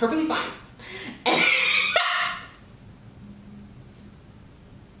 and be perfectly fine.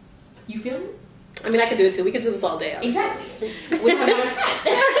 You feel me? I mean, I could do it too. We could do this all day. Exactly. We have no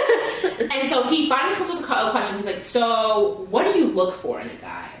time. And so he finally comes with a question. He's like, so what do you look for in a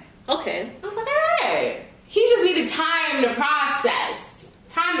guy? Okay. I was like, all right. He just needed time to process.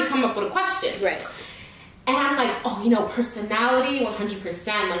 Time to come up with a question. Right. And I'm like, oh, you know, personality,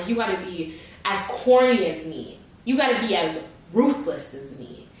 100%. Like, you gotta be as corny as me. You gotta be as ruthless as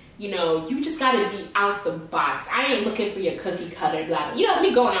me. You know, you just gotta be out the box. I ain't looking for your cookie cutter, blah, blah. You know,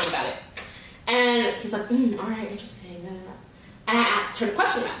 me going on about it. And he's like, all right, interesting. Blah, blah, blah. And I asked her the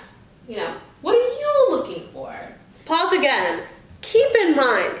question back. You know, what are you looking for? Pause again. Keep in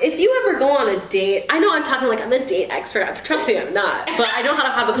mind, if you ever go on a date, I know I'm talking like I'm a date expert. Trust me, I'm not. But I know how to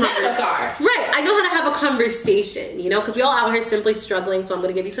have a conversation. None of us are. Right. I know how to have a conversation, you know, because we all out here simply struggling. So I'm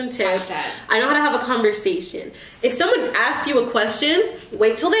going to give you some tips. I know how to have a conversation. If someone asks you a question,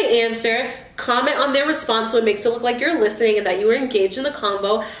 wait till they answer. Comment on their response so it makes it look like you're listening and that you were engaged in the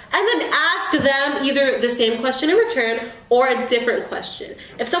convo, and then ask them either the same question in return or a different question.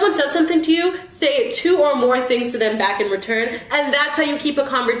 If someone says something to you, say 2 or more things to them back in return, and that's how you keep a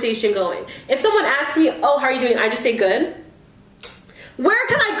conversation going. If someone asks me, oh, how are you doing? I just say good. Where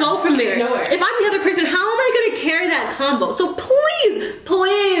can I go from there? Nowhere. If I'm the other person, how am I going to carry that combo? So please,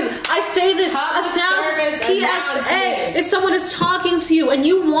 I say this Public 1,000 service PSA. If someone is talking to you and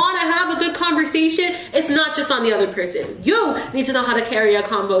you want to have a good conversation, it's not just on the other person. You need to know how to carry a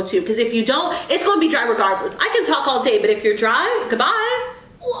combo too. Because if you don't, it's going to be dry regardless. I can talk all day, but if you're dry, goodbye.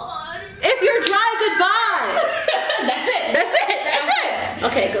 What? If you're dry, goodbye. That's it. That's it.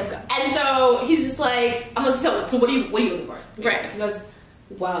 Okay, let's go. And so he's just like, I'm like, so what are you looking for? Right. He goes,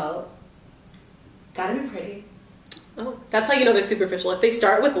 well, gotta be pretty. Oh, that's how you know they're superficial. If they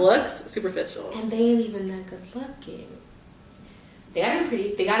start with looks, superficial. And they ain't even that good looking. They gotta be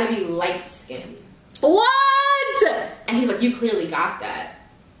pretty. They gotta be light skinned. What? And he's like, you clearly got that.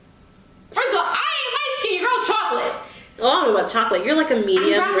 First of all, I ain't light skinned. You're all chocolate. Oh, I don't know about chocolate. You're like a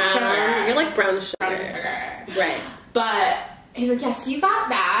medium I'm brown sugar. You're like brown sugar. Brown sugar. Right. But he's like, yes, you got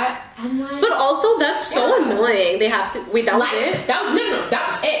that. I'm like, But also, that's so annoying. They have to. Wait, that was it? That was no. That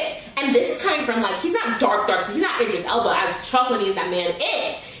was it. And this is coming from like, he's not dark, so he's not Idris Elba as chocolatey as that man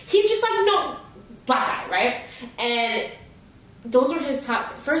is. He's just like, no, black guy, right? And those were his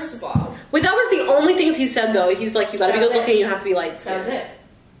top. First of all, Wait, that was the only things he said though. He's like, you gotta be That was good looking, it. you have to be light that skinned. was it.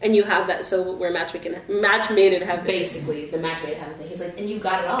 And you have that, so we're match made in heaven. Basically, the match made heaven thing. He's like, and you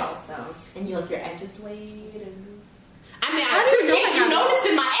got it all, so. And you like, your edges laid and. I mean, I don't even know appreciate you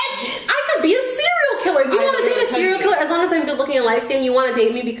noticing my edges. I could be a serial killer. You I want to literally date a serial tell you. killer? As long as I'm good looking and light skinned, you want to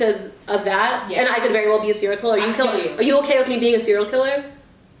date me because of that? Yeah. And I could very well be a serial killer. I'll kill you. Are you okay with me being a serial killer?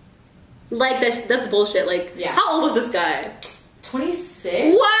 Like, that's bullshit. Like, Yeah. how old was this guy?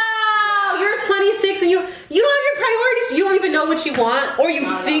 26? Wow, you're 26 and you don't have your priorities. You don't even know what you want, or you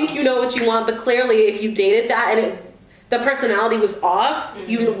think you know what you want, but clearly if you dated that and the personality was off,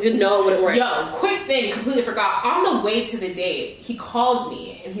 you would know it wouldn't work. Yo, quick thing, completely forgot. On the way to the date, he called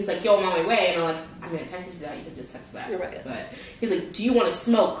me and he's like, yo, I'm on my way. And I'm like, I'm gonna text you that. You can just text back. You're right. But he's like, do you want to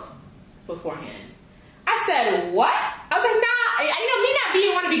smoke beforehand? I said, what? I was like, nah. You know, me not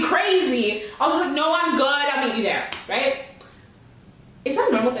being want to be crazy. I was like, no, I'm good. I'll meet you there. Right? Is that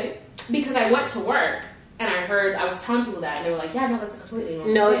a normal thing? Because I went to work and I was telling people that and they were like, yeah, no, that's a completely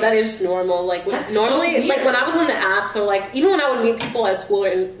normal No, thing. that is normal. Like That's normally, so weird. like when I was on the apps, or like even when I would meet people at school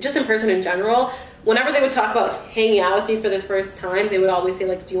or just in person in general, whenever they would talk about hanging out with me for the first time, they would always say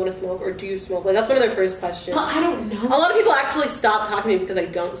like, "Do you want to smoke or do you smoke?" Like that's one of their first questions. But I don't know. A lot of people actually stop talking to me because I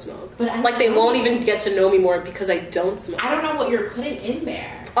don't smoke. But I like they don't won't know. even get to know me more because I don't smoke. I don't know what you're putting in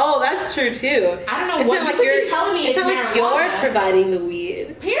there. Oh, that's true too. I don't know It's what not you like could you're be telling me. It's It's not like marijuana. you're providing the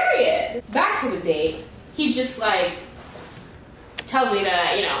weed. Period. Back to the date. He just like tells me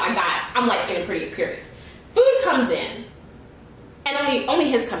that I'm light skinned and pretty. Period. Food comes in, and only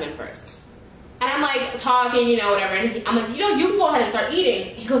his come in first. And I'm like talking, whatever. And I'm like, you can go ahead and start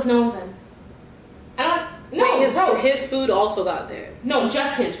eating. He goes, no, I'm good. And I'm like, no, Wait, his food also got there. no,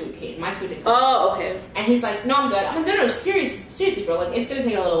 just his food came. My food didn't come. Oh, okay. And he's like, no, I'm good. I'm like, no, seriously, bro. Like, it's gonna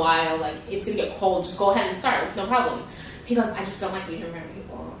take a little while. Like, it's gonna get cold. Just go ahead and start. Like, no problem. He goes, I just don't like being around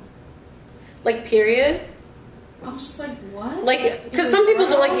people. Like period. I was just like, what? Like, because some people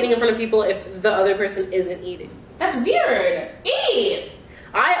don't like eating in front of people if the other person isn't eating. That's weird. Eat.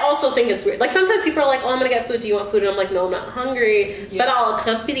 I also think it's weird. Like, sometimes people are like, oh, I'm gonna get food. Do you want food? And I'm like, no, I'm not hungry, Yeah. but I'll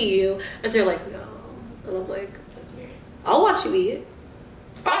accompany you. And they're like, no. And I'm like, That's weird. I'll watch you eat.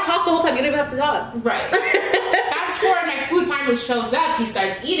 I'll talk the whole time. You don't even have to talk. Right. Fast forward, my food finally shows up. He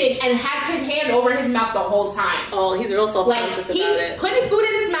starts eating and has his hand over his mouth the whole time. Oh, he's real self-conscious about it. He's putting food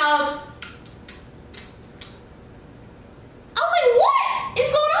in his mouth. I was like, what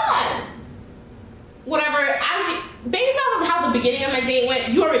is going on? Whatever. Based off of how the beginning of my date went,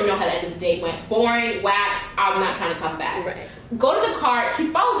 you already know how the end of the date went. Boring, whack. I'm not trying to come back. Right. Go to the car. He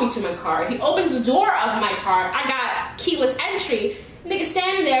follows me to my car. He opens the door of my car. I got keyless entry. Nigga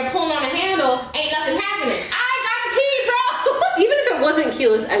standing there pulling on a handle, ain't nothing happening. I got the key, bro. Even if it wasn't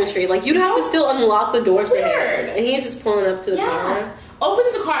keyless entry, like you'd have to still unlock the door for him, and he's just pulling up to the car.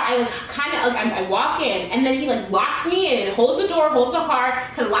 Opens the car. I like kind of like I walk in, and then he like locks me in, holds the door, holds the car,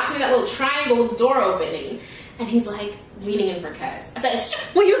 kind of locks me in that little triangle with the door opening, and he's like leaning in for a kiss. I said,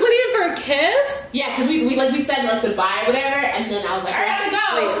 "Wait, he was leaning in for a kiss?" Yeah, because we said like goodbye, whatever, and then I was like, all right, I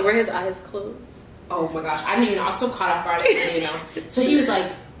gotta go. Wait, were his eyes closed? Oh my gosh, I didn't even know. I was so caught off guard, you know. So he was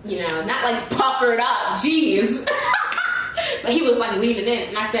like, you know, not like puckered up, jeez. But he was like leaning in,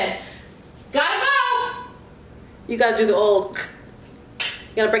 and I said, gotta go. You gotta do the old,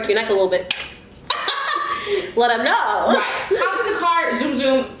 you gotta break your neck a little bit. Let him know. Right. Hop in the car,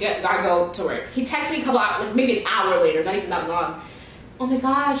 zoom, gotta go to work. He texted me a couple hours, like maybe an hour later, not even that long. Oh my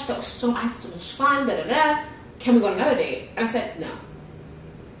gosh, I had so much fun, da-da-da. Can we go on another date? And I said, no.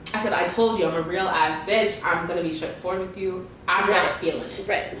 I said, I told you I'm a real ass bitch. I'm gonna be straightforward with you. I'm not feeling it.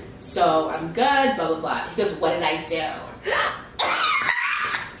 Right. So I'm good, blah, blah, blah. He goes, what did I do?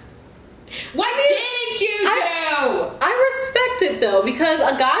 What did you do? I respect it though, because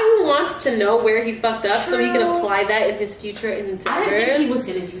a guy who wants to know where he fucked up so he can apply that in his future endeavors. I didn't think he was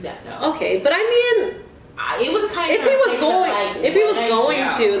gonna do that though. Okay, but I mean, it was kind of if he was going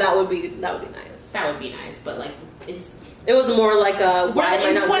to, that would be nice. That would be nice, but like it was more like a why am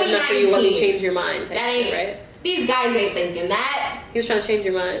I not good enough for you? Let me change your mind. Type thing, right? These guys ain't thinking that. He was trying to change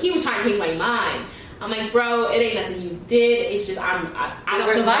your mind. He was trying to change my mind. I'm like, bro, it ain't nothing you did. It's just I don't.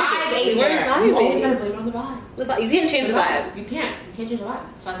 The vibe ain't there. You always gotta blame it on the vibe. You can't change the vibe. You can't change the vibe.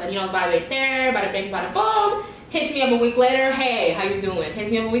 So I said, you know, the vibe ain't there. Bada bing, bada boom. Hits me up a week later. Hey, how you doing?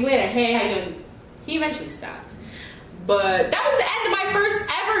 Hits me up a week later. Hey, how you doing? He eventually stopped. But that was the end of my first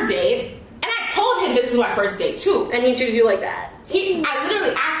ever date. And I told him this was my first date too. And he treated you like that. I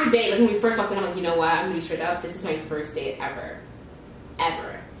literally, after the date, like when we first walked in, I'm like, you know what? I'm gonna be straight up. This is my first date ever.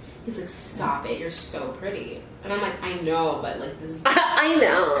 Ever. He's like, stop it. You're so pretty. And I'm like, I know, but like, this is. I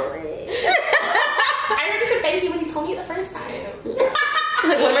know. I already said thank you when he told me the first time. Like,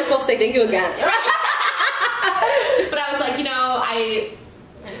 what am I supposed to say? Thank you again. But I was like, you know, I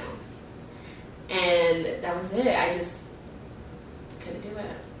know. And that was it. I just couldn't do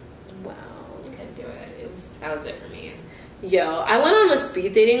it. Wow. Couldn't do it. That was it for me. Yo, I went on a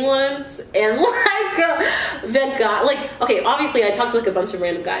speed dating once, and like the guy, like, okay, obviously I talked to like a bunch of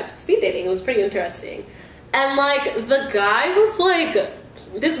random guys at speed dating. It was pretty interesting, and like the guy was like,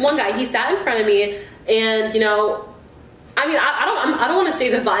 this one guy, he sat in front of me, and you know, I mean, I don't want to say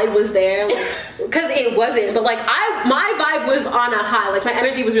the vibe was there, like, because it wasn't, but like my vibe was on a high, like my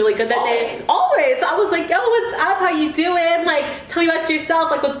energy was really good that day. Always. So I was like, yo, what's up? How you doing? Like, tell me about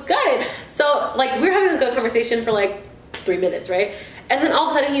yourself. Like, what's good? So like we were having a good conversation for like 3 minutes, right? And then all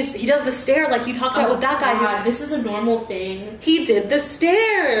of a sudden he does the stare like you talked about with that guy. God, this is a normal thing. He did the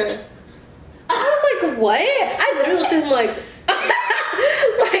stare. I was like, what? I literally looked at him like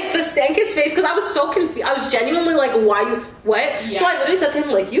like the stank his face because I was so confused. I was genuinely like, why you what? Yeah. So I literally said to him,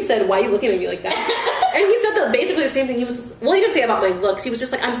 like you said, why are you looking at me like that? And he said basically the same thing. He was just, well, he didn't say about my looks. He was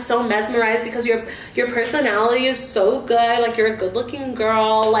just like, I'm so mesmerized because your personality is so good. Like you're a good looking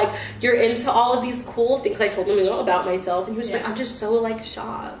girl. Like you're into all of these cool things. I told him about myself, and he was just like, I'm just so like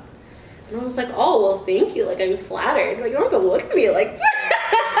shocked. And I was like, oh well, thank you. Like I'm flattered. Like you don't have to look at me like.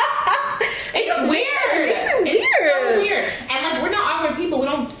 It's just weird. It's so weird. And like we're not awkward people. We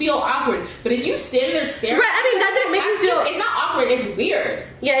don't feel awkward. But if you stand there staring, right? I mean that didn't make me feel. It's not awkward. It's weird.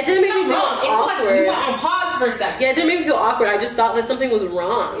 Yeah, it didn't make me feel awkward. It's like you went on pause for a second. Yeah, it didn't make me feel awkward. I just thought that something was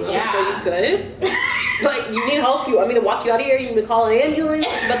wrong. Yeah. Are you good? Like you need help? You want me to walk you out of here? You need me to call an ambulance?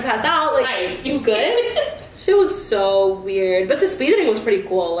 You about to pass out? Like right. You good? Shit was so weird. But the speed dating was pretty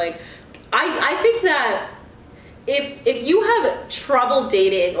cool. Like I think that. If you have trouble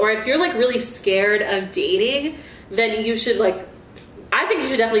dating, or if you're like really scared of dating, then you should I think you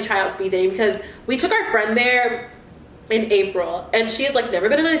should definitely try out speed dating, because we took our friend there in April, and she had like never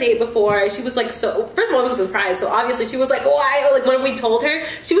been on a date before. She was like, so first of all, it was a surprise, so obviously she was like, why? Like when we told her,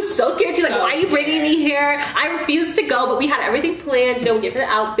 she was so scared. She's like, why are you bringing me here? I refused to go, but we had everything planned. You know, we gave her the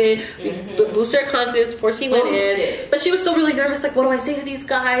outfit, we boosted her confidence before she went in. But she was still really nervous. Like, what do I say to these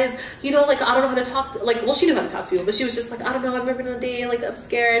guys? You know, like I don't know how to talk. Well, she knew how to talk to people, but she was just like, I don't know. I've never been on a date. Like I'm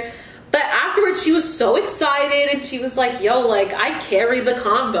scared. But afterwards, she was so excited, and she was like, yo, like, I carried the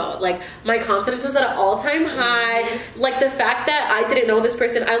convo. Like, my confidence was at an all-time high. Like, the fact that I didn't know this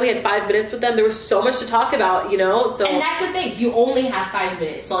person, I only had 5 minutes with them, there was so much to talk about, you know? So. And that's the thing, you only have 5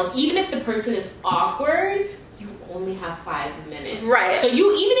 minutes. So, like, even if the person is awkward, you only have 5 minutes. Right. So, even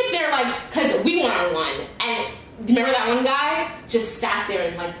if they're like, because we one-on-one, and remember that one guy just sat there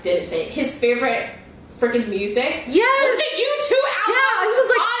and, like, didn't say it. His favorite freaking music was the U2 album. Yeah, he was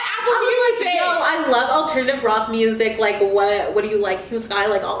like, on Apple Music. Yo, I love alternative rock music. Like, what do you like? He was like, I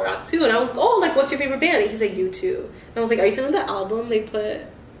like all rock too. And I was like, oh, like, what's your favorite band? And he's like, U2. And I was like, are you saying the album they put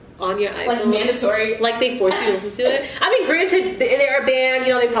on your iPhone? Like, mandatory. Like, they force you to listen to it? I mean, granted, they're a band,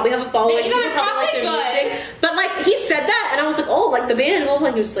 you know, they probably have a following. You know, people they're probably like their good. music. But, like, he said that, and I was like, oh, like, the band?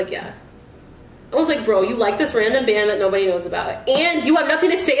 And he was just like, yeah. I was like, bro, you like this random band that nobody knows about, and you have nothing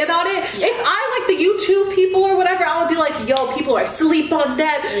to say about it? Yeah. If I like the YouTube people or whatever, I would be like, yo, people are asleep on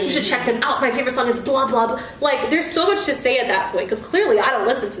them. You should check them out. My favorite song is blah, blah, blah. Like, there's so much to say at that point, because clearly I don't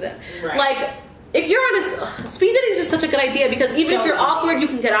listen to them. Right. Like, if you're on speed dating is just such a good idea, because even if you're awkward, you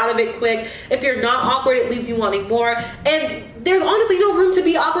can get out of it quick. If you're not awkward, it leaves you wanting more. And there's honestly no room to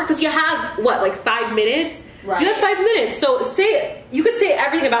be awkward, because you have, what, like 5 minutes? Right. You have 5 minutes, so you could say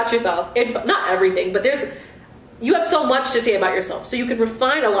everything about yourself. Not everything, but you have so much to say about yourself, so you can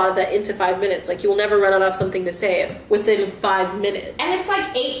refine a lot of that into 5 minutes. Like, you will never run out of something to say within 5 minutes. And it's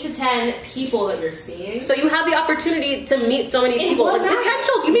like 8 to 10 people that you're seeing. So you have the opportunity to meet so many people. Like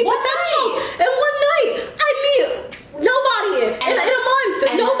potentials. You meet potentials. In one night. I meet nobody in a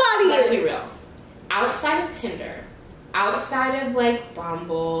month. Nobody. Let's be real. Outside of Tinder, outside of like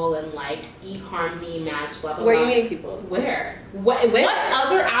Bumble and like eHarmony, Match, blah blah. Where blah. are you meeting people? Where? What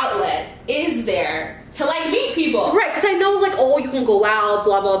other outlet is there to like meet people? Right, because I know like, oh, you can go out,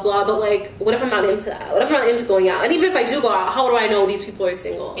 blah blah blah, but like, what if I'm not into that? What if I'm not into going out? And even if I do go out, how do I know these people are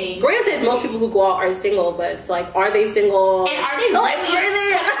single? Exactly. Granted, most people who go out are single, but it's like, are they single? And are they really? Like, are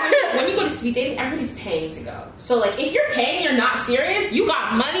they? When you go to speed dating, everybody's paying to go. So like, if you're paying and you're not serious, you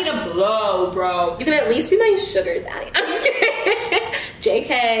got money to blow, bro. You can at least be my sugar daddy. I'm just kidding.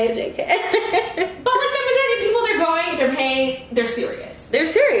 JK. But like the majority of people, they're paying, they're serious. They're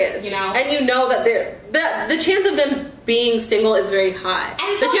serious, you know, and you know that the chance of them being single is very high.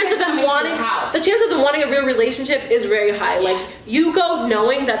 And the chance of them wanting a real relationship is very high. Yeah. Like, you go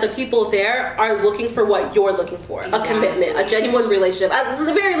knowing that the people there are looking for what you're looking for. Exactly. A commitment, a genuine relationship, at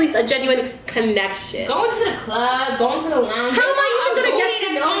the very least a genuine connection. Going to the club, going to the lounge. How am I even gonna get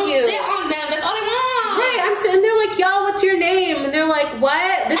to know you? Sit on them. That's all they want. Right, I'm sitting there like, yo, what's your name? And they're like,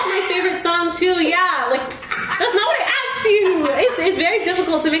 what? This is my favorite song too. Yeah, like, that's not what I asked you. It's very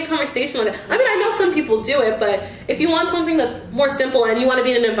difficult to make conversation with it. I mean, I know some people do it, but if you want something that's more simple and you want to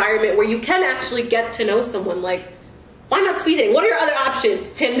be in an environment where you can actually get to know someone, like, why not speed dating? What are your other options?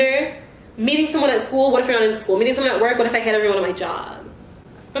 Tinder? Meeting someone at school? What if you're not in school? Meeting someone at work? What if I hate everyone at my job?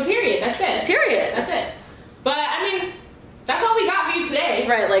 But period, that's it. Period. That's it. But I mean, that's all we got for you today.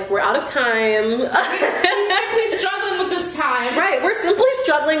 Right, like, we're out of time. We're simply struggling with this time. Right, we're simply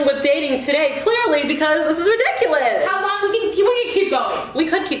struggling with dating today, clearly, because this is ridiculous. How long we can keep going? We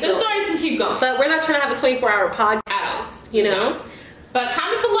could keep going. The stories can keep going. But we're not trying to have a 24-hour podcast, you know? But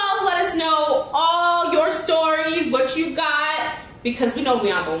comment below, let us know all your stories, what you got, because we know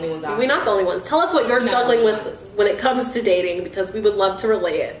we're not the only ones out there. We're not the only ones. Tell us what you're struggling with when it comes to dating, because we would love to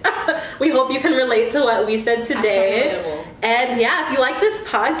relate. We hope you can relate to what we said today. And yeah, if you like this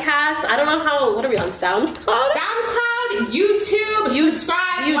podcast, I don't know what are we on, SoundCloud? SoundCloud, YouTube,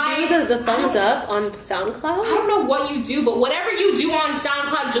 subscribe, Do you like. do the thumbs up on SoundCloud? I don't know what you do, but whatever you do on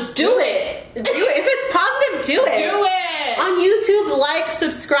SoundCloud, just do it. Do it. If it's positive, do it. Do it. On YouTube, like,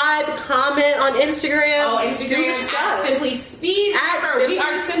 subscribe, comment. On Instagram, oh, Instagram at Simply Speed. We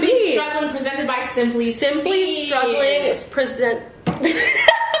are Simply Struggling, presented by Simply Struggling present.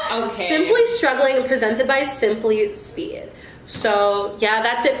 Okay. Simply Struggling, presented by Simply Speed. So yeah,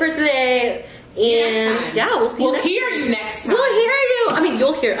 that's it for today. And yeah, we'll see. We'll hear you next time. We'll hear you. I mean,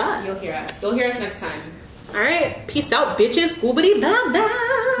 you'll hear us. You'll hear us. You'll hear us next time. All right. Peace out, bitches. Scoobity bye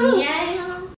bye.